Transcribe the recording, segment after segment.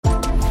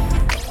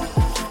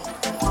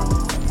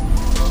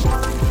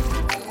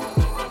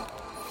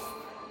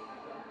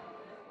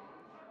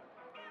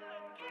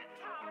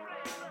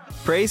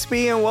Praise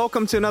be and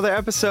welcome to another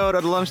episode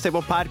of the Lunch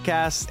Table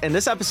Podcast. In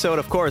this episode,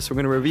 of course, we're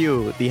going to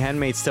review The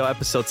Handmaid's Tale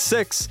episode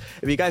 6.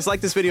 If you guys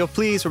like this video,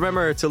 please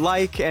remember to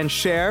like and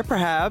share,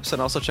 perhaps,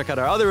 and also check out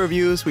our other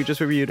reviews. We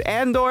just reviewed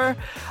Andor.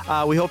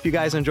 We hope you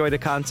guys enjoy the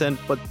content.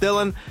 But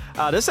Dylan,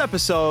 this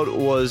episode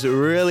was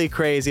really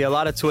crazy. A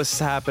lot of twists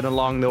happened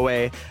along the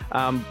way.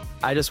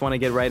 I just want to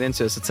get right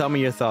into it. So tell me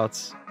your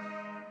thoughts.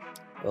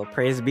 Well,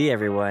 praise be,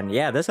 everyone.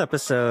 Yeah, this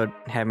episode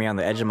had me on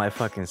the edge of my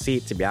fucking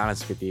seat, to be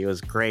honest with you. It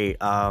was great.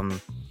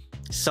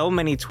 So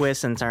many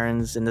twists and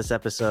turns in this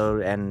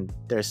episode, and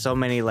there's so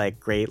many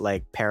great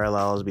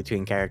parallels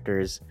between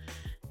characters,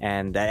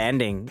 and that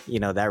ending,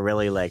 that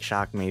really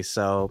shocked me.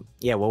 So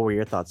yeah, what were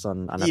your thoughts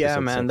on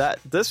episode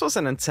 6? This was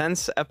an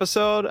intense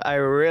episode. I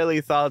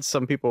really thought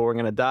some people were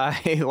gonna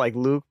die, like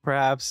Luke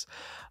perhaps.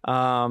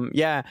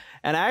 And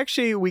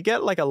actually we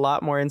get a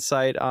lot more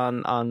insight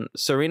on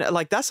Serena.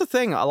 That's the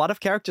thing, a lot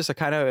of characters are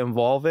kind of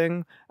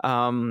evolving.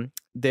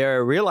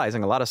 They're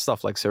realizing a lot of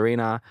stuff, like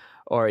Serena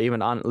or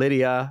even Aunt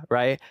Lydia,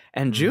 right?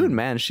 And June,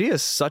 man, she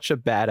is such a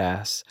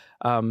badass.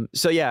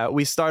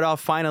 We start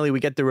off, finally we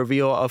get the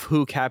reveal of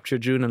who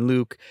captured June and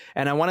Luke,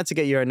 and I wanted to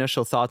get your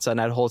initial thoughts on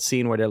that whole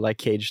scene where they're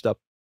caged up.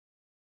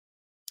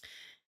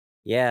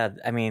 Yeah,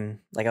 I mean,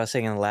 like I was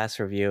saying in the last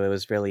review, it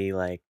was really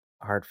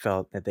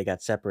heartfelt that they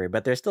got separated,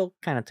 but they're still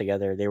kind of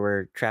together. They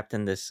were trapped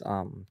in this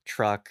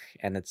truck,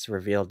 and it's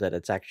revealed that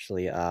it's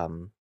actually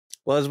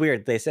well, it was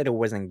weird. They said it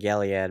wasn't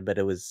Gilead, but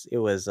it was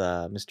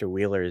Mr.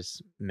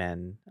 Wheeler's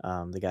men,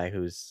 the guy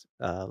who's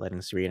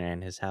letting Serena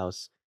in his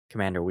house,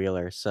 Commander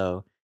Wheeler.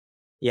 So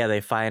yeah,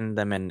 they find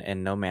them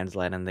in no man's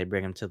land, and they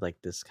bring them to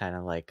this kind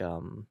of I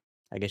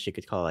guess you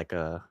could call it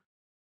a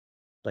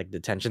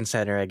detention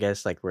center, I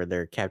guess, where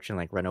they're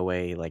capturing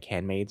runaway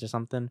handmaids or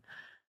something.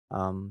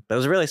 But it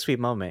was a really sweet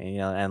moment,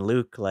 and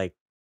Luke, I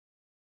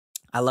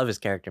love his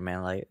character,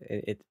 man.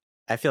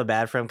 I feel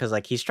bad for him because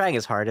he's trying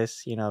his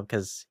hardest,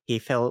 because he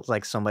felt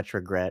so much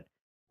regret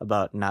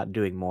about not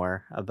doing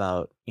more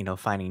about,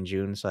 finding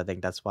June. So I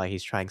think that's why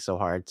he's trying so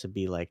hard to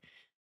be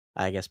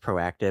I guess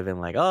proactive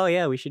and oh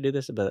yeah, we should do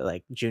this.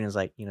 But June is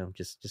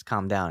just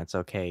calm down. It's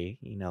okay.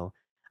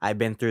 I've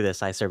been through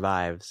this. I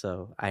survived.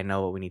 So I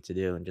know what we need to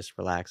do and just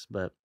relax.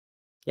 But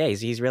yeah,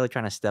 he's really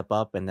trying to step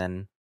up. And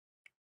then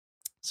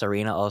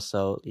Serena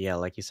also, yeah,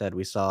 like you said,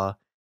 we saw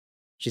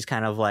she's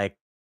kind of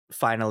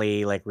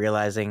finally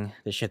realizing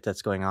the shit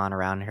that's going on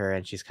around her,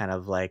 and she's kind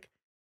of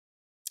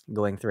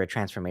going through a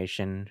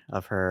transformation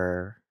of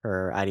her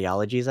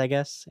ideologies, I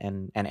guess,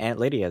 and Aunt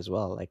Lydia as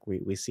well.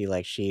 We see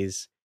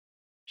she's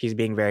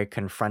being very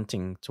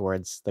confronting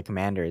towards the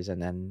commanders,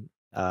 and then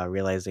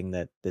realizing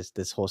that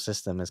this whole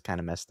system is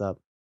kind of messed up.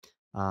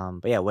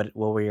 But yeah, what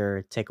were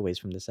your takeaways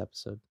from this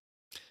episode?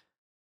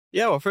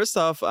 Yeah, well, first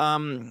off,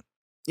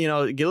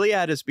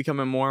 Gilead is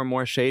becoming more and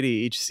more shady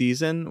each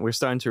season. We're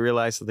starting to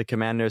realize that the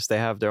commanders, they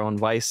have their own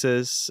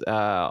vices,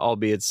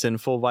 albeit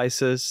sinful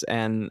vices,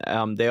 and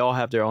they all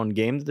have their own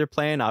game that they're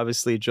playing.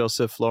 Obviously,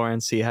 Joseph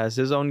Lawrence, he has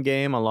his own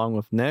game along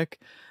with Nick.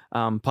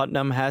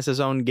 Putnam has his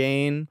own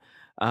game.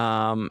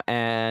 Besides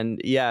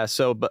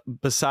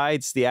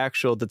the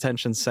actual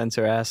detention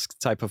center-esque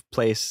type of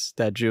place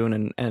that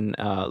June and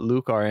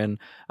Luke are in,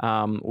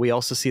 we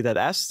also see that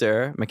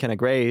Esther, McKenna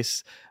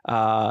Grace,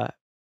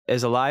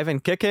 is alive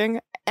and kicking,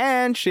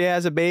 and she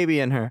has a baby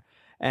in her.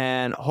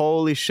 And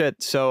holy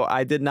shit, so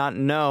I did not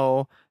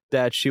know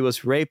that she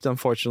was raped,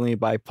 unfortunately,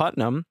 by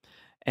Putnam.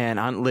 And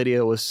Aunt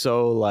Lydia was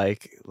so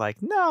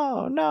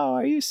no,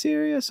 are you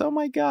serious? Oh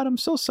my God, I'm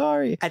so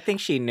sorry. I think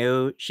she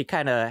knew. She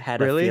kind of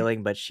had a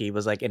feeling, but she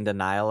was in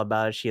denial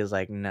about it. She was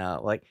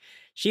no.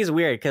 She's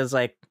weird because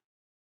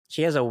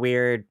she has a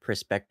weird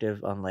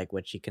perspective on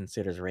what she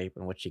considers rape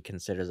and what she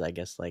considers, I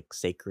guess,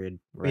 sacred,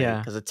 right? Yeah.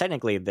 Because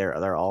technically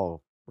they're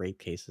all rape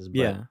cases, but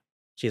yeah.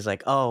 She's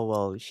oh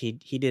well, he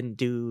didn't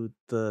do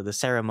the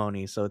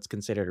ceremony, so it's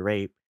considered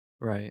rape,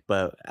 right?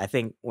 But I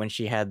think when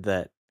she had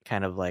that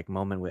kind of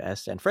moment with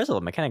Esther, and first of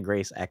all, McKenna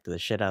Grace acted the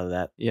shit out of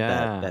that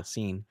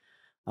scene.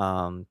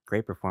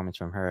 Great performance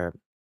from her.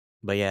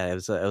 But yeah, it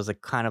was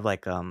kind of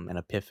an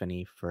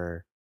epiphany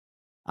for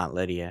Aunt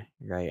Lydia,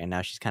 right? And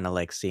now she's kind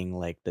of seeing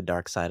the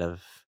dark side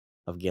of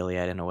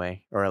Gilead in a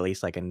way, or at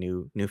least a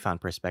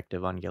newfound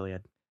perspective on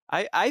Gilead.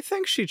 I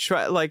think she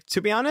tried,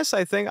 to be honest,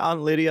 I think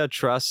Aunt Lydia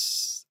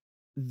trusts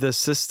the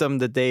system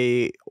that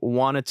they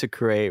wanted to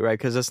create, right?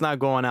 Because it's not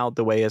going out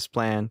the way it's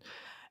planned.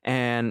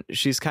 And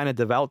she's kind of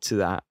devout to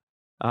that.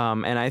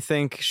 And I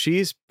think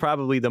she's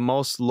probably the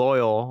most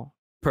loyal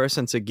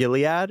person to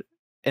Gilead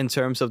in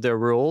terms of their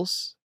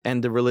rules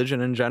and the religion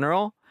in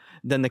general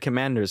than the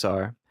commanders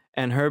are.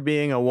 And her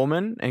being a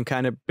woman and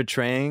kind of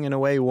betraying, in a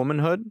way,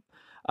 womanhood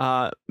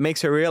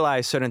makes her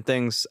realize certain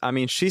things. I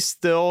mean, she's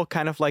still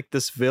kind of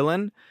this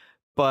villain,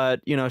 but,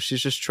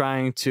 she's just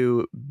trying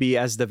to be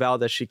as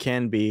devout as she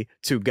can be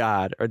to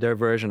God, or their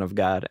version of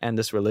God, and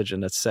this religion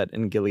that's set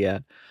in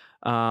Gilead.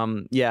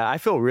 I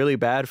feel really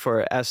bad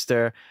for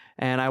Esther.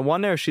 And I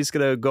wonder if she's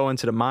gonna go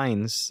into the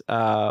mines.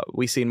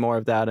 We seen more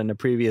of that in the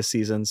previous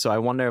season, so I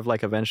wonder if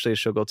like eventually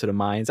she'll go to the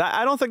mines.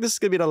 I don't think this is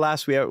gonna be the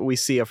last we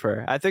see of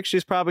her. I think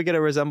she's probably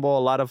gonna resemble a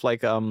lot of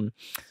like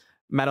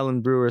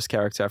Madeline Brewer's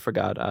character. I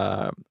forgot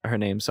her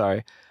name.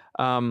 Sorry.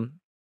 Kind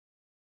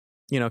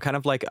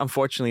of like,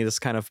 unfortunately, this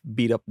kind of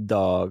beat up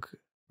dog,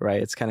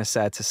 right? It's kind of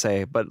sad to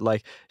say, but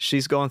like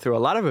she's going through a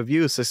lot of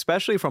abuse,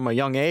 especially from a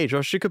young age,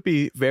 or she could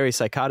be very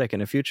psychotic in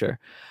the future.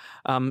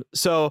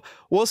 So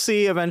we'll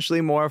see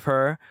eventually more of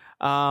her.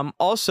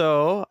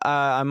 Also,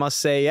 I must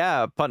say,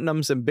 yeah,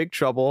 Putnam's in big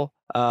trouble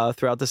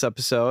throughout this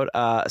episode.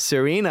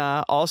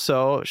 Serena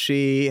also,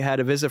 she had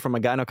a visit from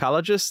a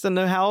gynecologist in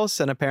the house,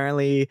 and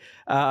apparently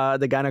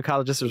the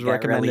gynecologist was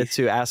recommended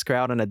to ask her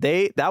out on a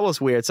date. That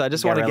was weird. So I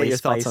just want to get your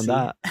thoughts on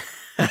that.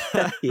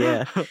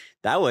 Yeah,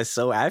 that was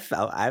so.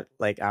 I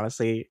like,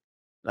 honestly,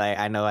 like,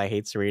 I know I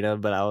hate Serena,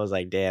 but I was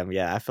like, damn,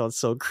 yeah, I felt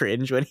so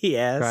cringe when he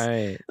asked.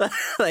 Right.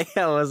 Like,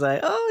 I was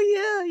like, oh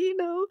yeah,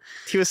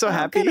 he was so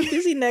happy. I'm kind of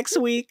busy next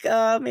week.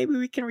 Maybe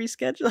we can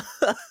reschedule.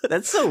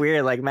 That's so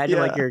weird. Like, imagine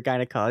like your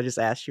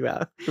gynecologist asked you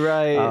out.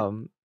 Right.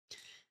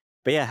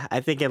 But yeah,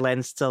 I think it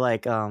lends to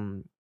like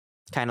kind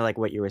of like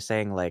what you were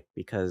saying, like,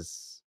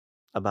 because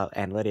about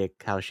Anne Lydia,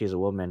 how she's a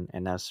woman,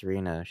 and now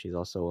Serena, she's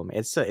also a woman.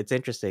 It's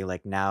interesting.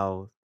 Like,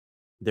 now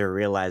they're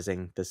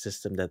realizing the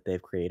system that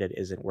they've created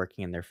isn't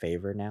working in their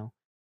favor now.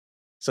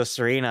 So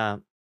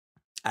Serena,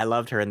 I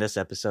loved her in this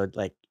episode.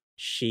 Like,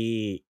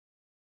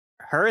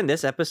 her in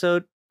this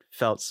episode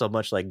felt so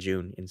much like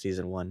June in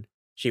season 1.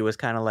 She was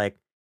kind of like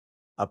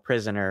a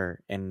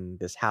prisoner in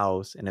this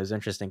house, and it was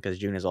interesting because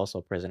June is also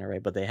a prisoner,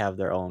 right? But they have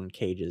their own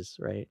cages,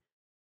 right?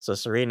 So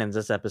Serena in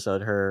this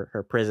episode,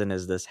 her prison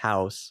is this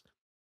house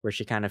where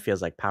she kind of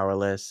feels like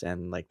powerless,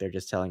 and like they're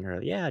just telling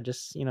her, yeah,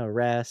 just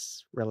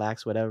rest,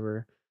 relax,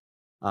 whatever.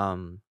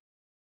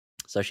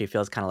 So she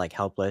feels kind of like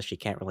helpless. She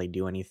can't really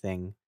do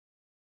anything.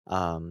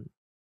 And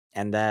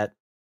that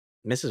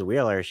Mrs.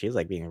 Wheeler, she's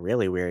like being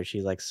really weird.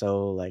 She's like,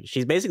 so like,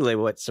 she's basically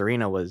what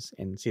Serena was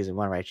in season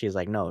 1, right? She's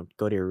like, no,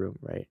 go to your room,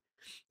 right?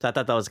 So I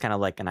thought that was kind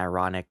of like an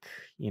ironic,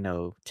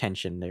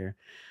 tension there.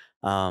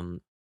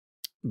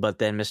 But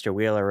then Mr.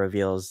 Wheeler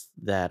reveals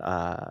that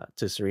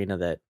to Serena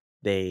that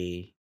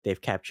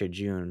they've captured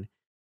June,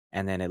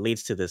 and then it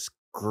leads to this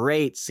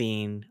great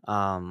scene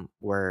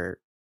where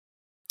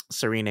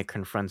Serena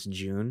confronts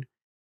June.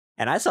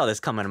 And I saw this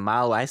coming a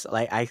mile away.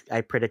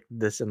 I predicted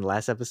this in the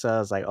last episode. I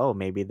was like, oh,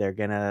 maybe they're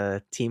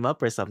gonna team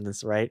up or something,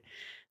 right?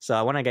 So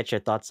I want to get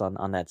your thoughts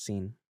on that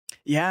scene.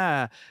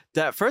 Yeah,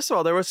 that first of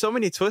all, there were so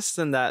many twists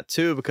in that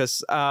too,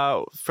 because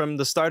from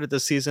the start of the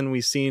season,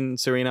 we've seen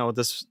Serena with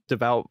this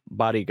devout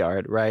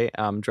bodyguard, right?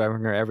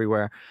 Driving her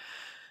everywhere.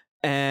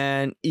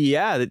 And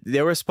yeah,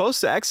 they were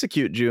supposed to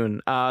execute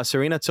June.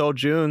 Serena told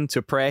June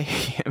to pray.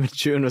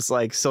 June was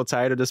like so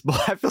tired of this.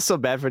 I feel so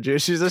bad for June.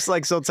 She's just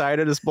like so tired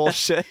of this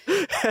bullshit.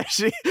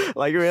 She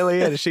like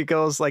really, and she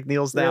goes like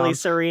kneels down. Really,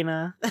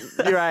 Serena?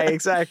 You're right,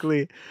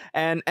 exactly.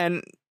 And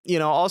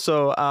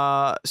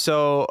also,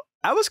 so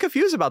I was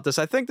confused about this.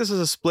 I think this is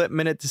a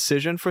split-minute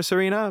decision for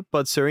Serena,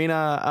 but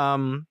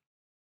Serena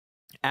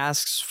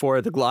asks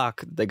for the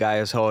Glock the guy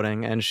is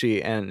holding, and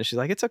she's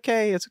like, it's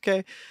okay,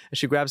 and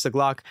she grabs the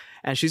Glock,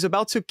 and she's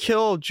about to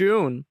kill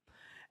June,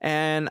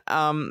 and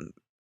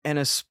in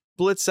a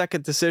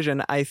split-second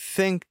decision, I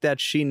think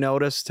that she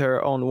noticed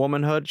her own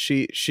womanhood.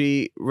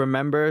 She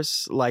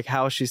remembers like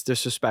how she's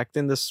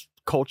disrespecting this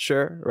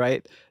culture,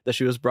 right, that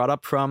she was brought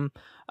up from,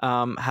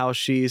 how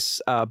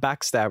she's a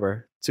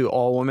backstabber to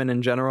all women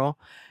in general,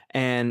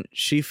 and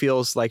she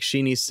feels like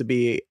she needs to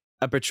be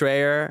a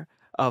betrayer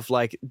of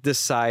like this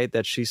side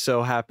that she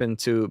so happened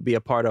to be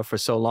a part of for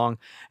so long.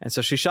 And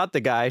so she shot the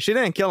guy. She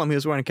didn't kill him. He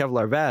was wearing a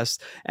Kevlar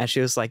vest, and she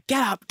was like,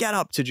 get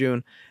up to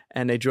June.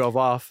 And they drove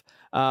off.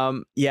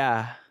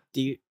 Yeah.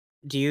 Do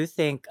you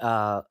think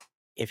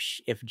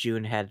if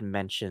June had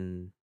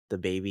mentioned the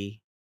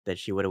baby, that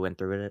she would have went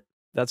through with it?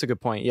 That's a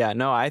good point. Yeah,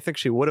 no, I think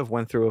she would have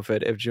went through with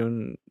it if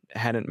June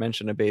hadn't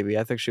mentioned a baby.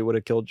 I think she would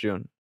have killed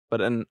June. But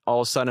then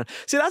all of a sudden,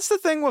 see, that's the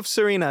thing with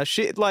Serena.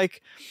 She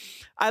like,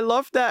 I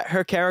love that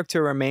her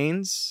character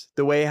remains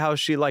the way how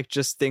she like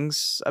just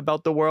thinks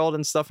about the world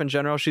and stuff in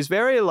general. She's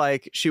very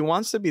like, she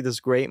wants to be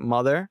this great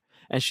mother,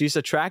 and she's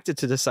attracted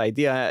to this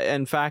idea.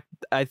 In fact,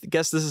 I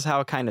guess this is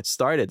how it kind of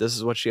started. This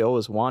is what she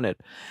always wanted.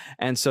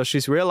 And so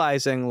she's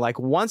realizing like,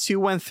 once you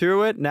went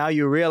through it, now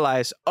you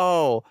realize,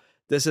 oh,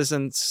 this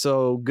isn't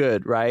so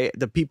good, right?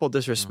 The people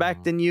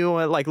disrespecting you,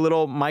 like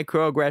little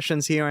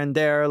microaggressions here and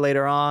there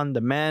later on,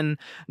 the men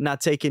not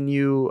taking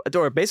you,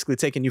 or basically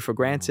taking you for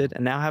granted,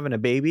 and now having a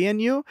baby in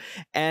you.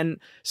 And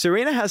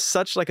Serena has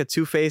such like a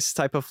two-faced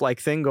type of like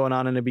thing going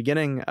on in the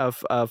beginning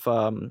of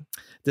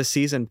this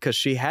season, because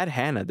she had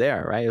Hannah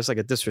there, right? It was like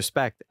a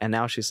disrespect. And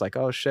now she's like,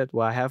 oh shit,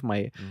 well, I have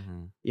my,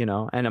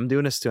 and I'm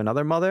doing this to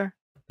another mother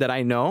that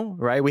I know,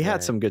 right? We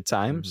had some good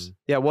times.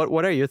 Yeah,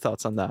 what are your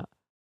thoughts on that?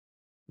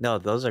 No,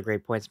 those are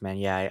great points, man.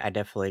 Yeah, I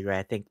definitely agree.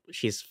 I think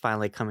she's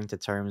finally coming to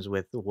terms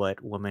with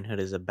what womanhood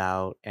is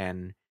about,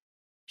 and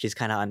she's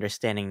kind of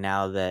understanding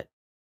now that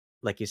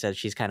like you said,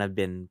 she's kind of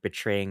been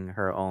betraying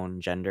her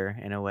own gender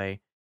in a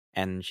way,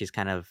 and she's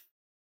kind of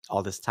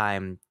all this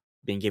time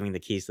been giving the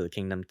keys to the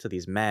kingdom to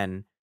these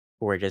men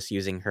who are just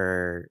using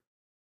her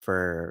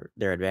for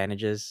their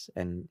advantages,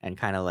 and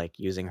kind of like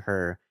using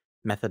her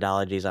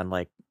methodologies on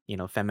like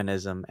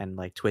feminism and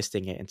like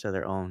twisting it into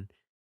their own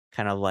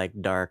kind of like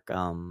dark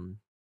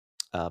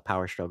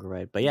power struggle,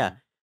 right? But yeah,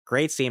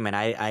 great scene, man.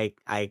 I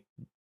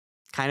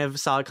kind of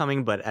saw it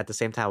coming, but at the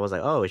same time I was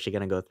like, oh, is she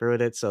gonna go through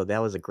with it? So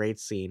that was a great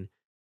scene.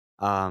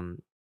 um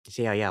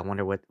so yeah, I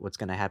wonder what's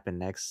gonna happen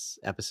next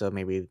episode.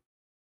 Maybe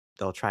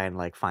they'll try and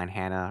like find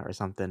Hannah or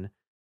something.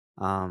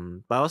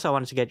 But also I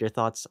wanted to get your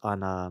thoughts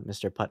on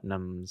Mr.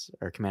 Putnam's,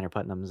 or Commander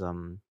Putnam's,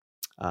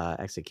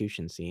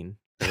 execution scene.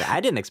 'Cause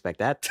I didn't expect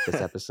that this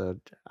episode.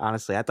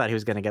 Honestly, I thought he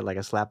was gonna get like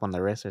a slap on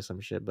the wrist or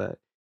some shit. But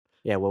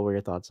yeah, what were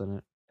your thoughts on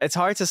it? It's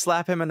hard to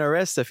slap him in the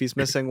wrist if he's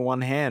missing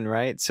one hand,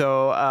 right?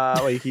 So,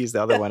 well, you can use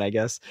the other one, I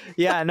guess.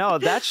 Yeah, no,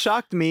 that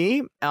shocked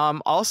me.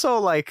 Also,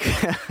 like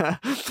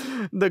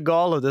the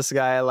gall of this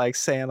guy, like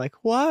saying, like,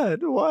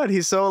 what?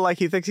 He's so like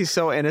he thinks he's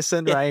so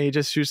innocent, right? He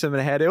just shoots him in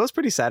the head. It was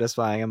pretty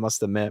satisfying, I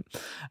must admit.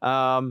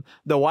 The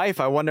wife,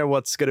 I wonder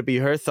what's gonna be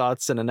her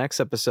thoughts in the next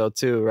episode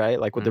too, right?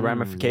 Like with the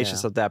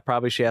ramifications Yeah. of that.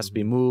 Probably she has to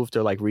be moved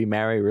or like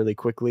remarry really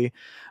quickly.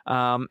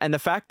 And the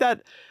fact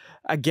that,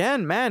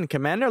 again, man,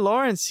 Commander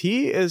Lawrence,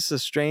 he is a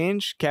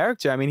strange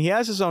character. I mean, he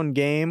has his own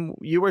game.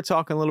 You were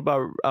talking a little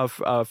about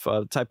of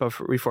a type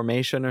of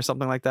reformation or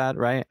something like that,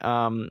 right?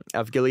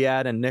 Of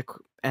Gilead, and Nick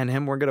and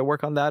him, we're going to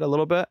work on that a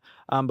little bit.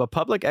 But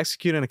public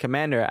executing a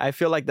commander, I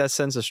feel like that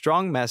sends a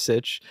strong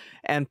message,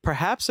 and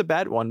perhaps a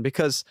bad one,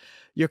 because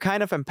you're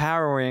kind of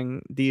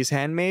empowering these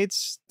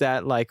handmaids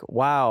that, like,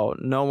 wow,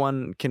 no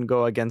one can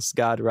go against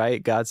God,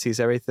 right? God sees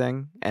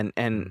everything, and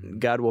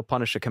God will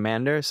punish a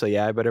commander. So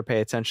yeah, I better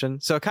pay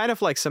attention. So it kind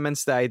of like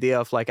cements the idea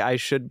of like I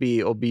should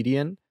be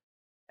obedient.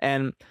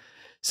 And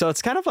so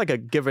it's kind of like a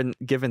give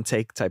and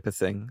take type of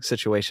thing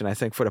situation, I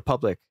think, for the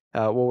public.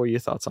 What were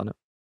your thoughts on it?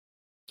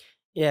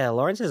 Yeah,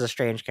 Lawrence is a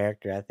strange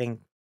character.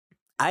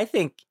 I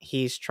think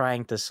he's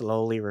trying to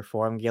slowly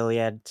reform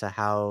Gilead to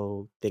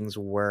how things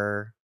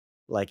were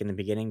like in the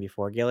beginning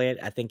before Gilead.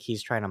 I think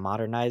he's trying to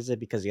modernize it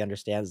because he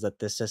understands that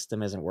this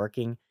system isn't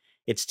working.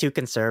 It's too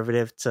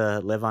conservative to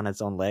live on its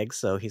own legs,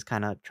 so he's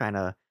kind of trying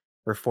to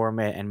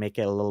reform it and make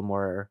it a little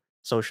more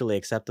socially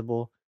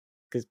acceptable.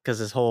 Because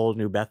this whole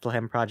New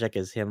Bethlehem project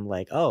is him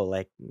like, oh,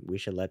 like we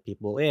should let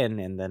people in,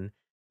 and then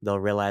they'll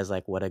realize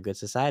like what a good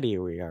society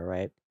we are,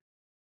 right?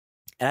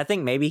 And I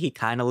think maybe he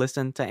kind of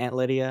listened to Aunt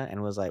Lydia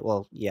and was like,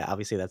 well, yeah,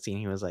 obviously that scene,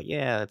 he was like,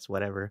 yeah, it's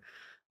whatever.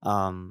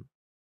 Um,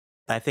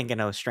 but I think in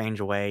a strange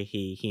way,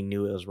 he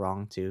knew it was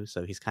wrong too.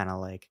 So he's kind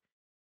of like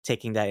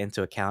taking that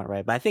into account,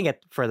 right? But I think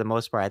for the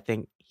most part, I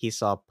think he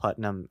saw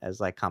Putnam as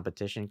like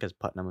competition because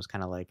Putnam was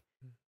kind of like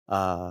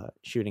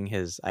shooting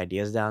his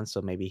ideas down.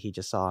 So maybe he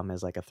just saw him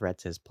as like a threat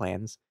to his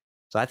plans.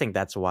 So I think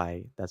that's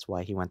why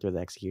he went through the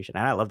execution.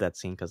 And I love that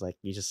scene because like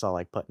you just saw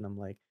like Putnam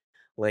like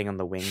laying on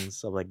the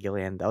wings of like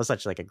Gillian. That was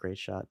such like a great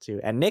shot too.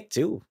 And Nick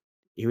too.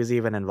 He was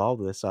even involved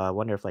with this. So I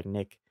wonder if like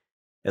Nick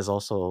is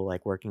also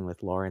like working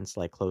with Lawrence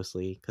like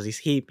closely because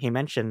he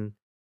mentioned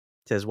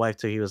to his wife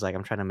too. He was like,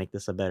 I'm trying to make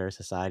this a better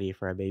society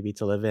for a baby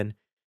to live in.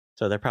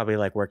 So they're probably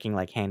like working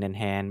like hand in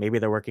hand. Maybe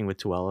they're working with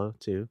Tuello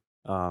too,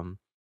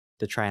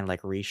 to try and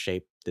like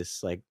reshape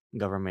this like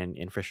government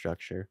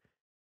infrastructure.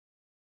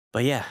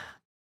 But yeah,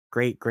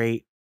 great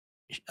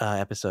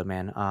episode,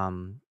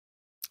 man.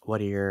 What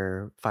are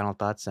your final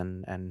thoughts,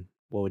 and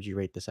what would you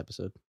rate this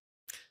episode?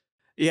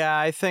 Yeah,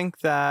 I think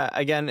that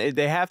again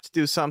they have to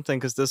do something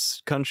because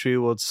this country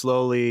would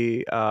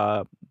slowly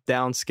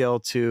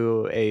downscale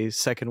to a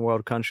second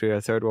world country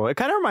or third world. It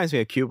kind of reminds me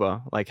of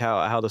Cuba, like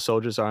how the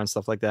soldiers are and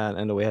stuff like that,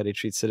 and the way how they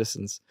treat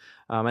citizens.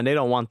 And they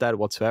don't want that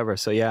whatsoever.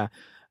 So yeah,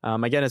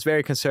 again, it's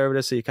very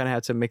conservative. So you kind of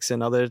have to mix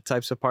in other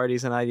types of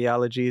parties and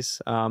ideologies.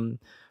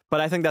 But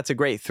I think that's a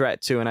great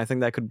threat too, and I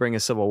think that could bring a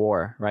civil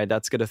war. Right,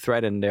 that's going to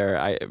threaten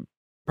their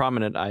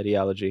prominent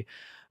ideology.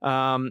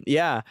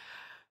 Yeah.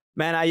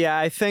 Man,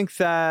 I think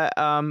that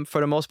for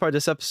the most part,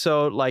 this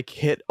episode like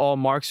hit all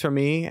marks for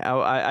me.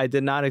 I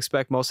did not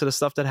expect most of the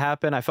stuff that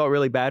happened. I felt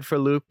really bad for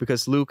Luke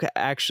because Luke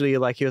actually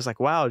like he was like,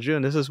 "Wow,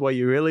 June, this is what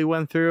you really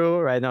went through,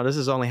 right?" No, this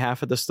is only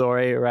half of the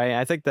story, right?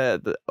 I think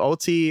the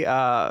OT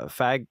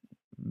Fag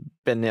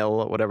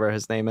Benil, whatever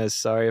his name is.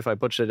 Sorry if I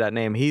butchered that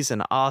name. He's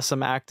an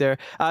awesome actor.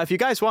 If you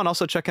guys want,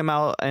 also check him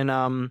out in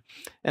an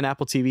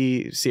Apple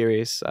TV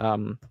series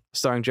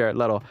starring Jared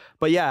Leto.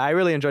 But yeah, I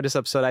really enjoyed this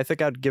episode. I think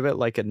I'd give it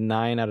like a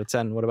 9 out of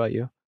 10. What about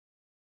you?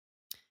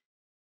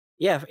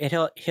 Yeah, it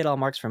hit all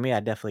marks for me.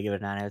 I'd definitely give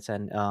it a 9 out of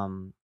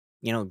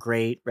 10.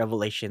 Great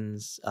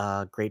revelations,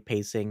 great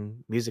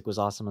pacing, music was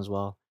awesome as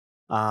well,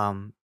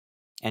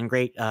 and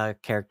great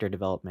character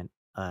development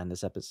in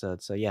this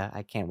episode. So yeah,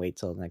 I can't wait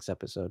till the next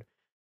episode.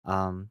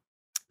 Um,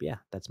 yeah,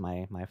 that's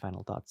my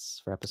final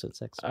thoughts for episode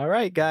 6. All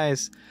right,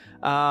 guys.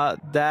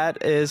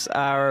 That is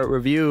our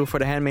review for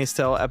The Handmaid's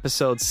Tale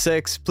episode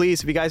 6.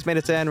 Please, if you guys made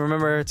it to the end,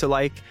 remember to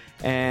like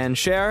and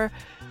share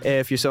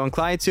if you're so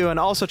inclined to, and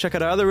also check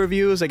out our other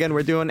reviews. Again,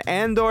 we're doing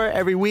Andor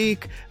every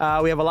week.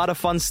 We have a lot of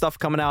fun stuff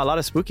coming out, a lot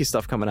of spooky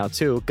stuff coming out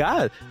too.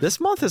 God, this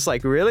month is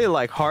like really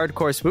like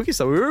hardcore spooky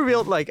stuff. We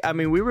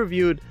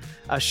reviewed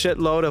a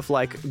shitload of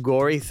like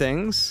gory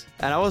things,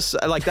 and I was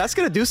like, that's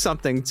gonna do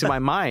something to my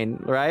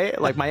mind, right?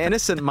 Like my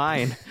innocent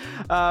mind.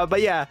 But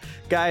yeah,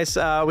 guys,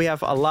 we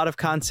have a lot of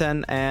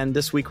content, and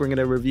this week we're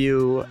gonna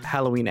review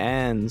Halloween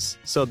Ends.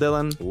 So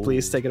Dylan,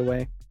 please take it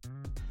away.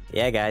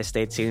 Yeah, guys,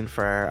 stay tuned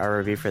for our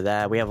review for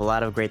that. We have a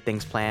lot of great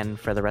things planned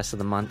for the rest of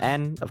the month,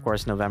 and of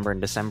course November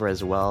and December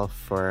as well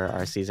for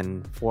our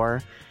season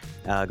 4,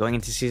 going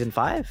into season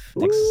 5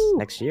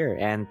 next year.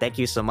 And thank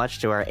you so much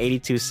to our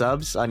 82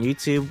 subs on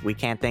YouTube. We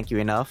can't thank you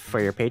enough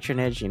for your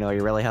patronage. You know,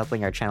 you're really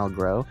helping our channel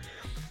grow.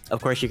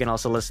 Of course, you can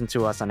also listen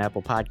to us on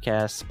Apple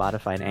Podcasts,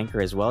 Spotify, and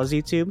Anchor, as well as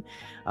YouTube.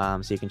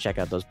 So you can check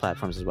out those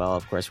platforms as well.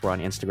 Of course, we're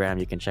on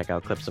Instagram. You can check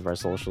out clips of our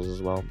socials as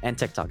well, and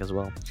TikTok as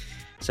well.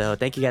 So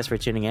thank you guys for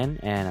tuning in,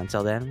 and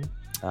until then,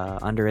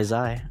 under his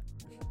eye.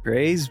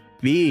 Praise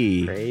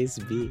be. Praise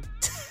be.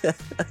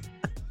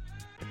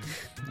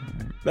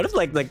 What if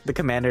like the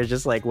commander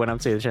just like went up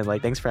to the channel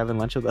like, thanks for having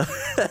lunch with us?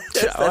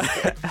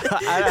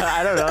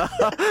 I don't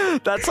know.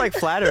 That's like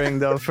flattering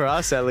though for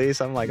us at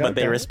least. I'm like, but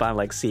okay. They respond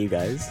like, see you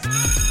guys.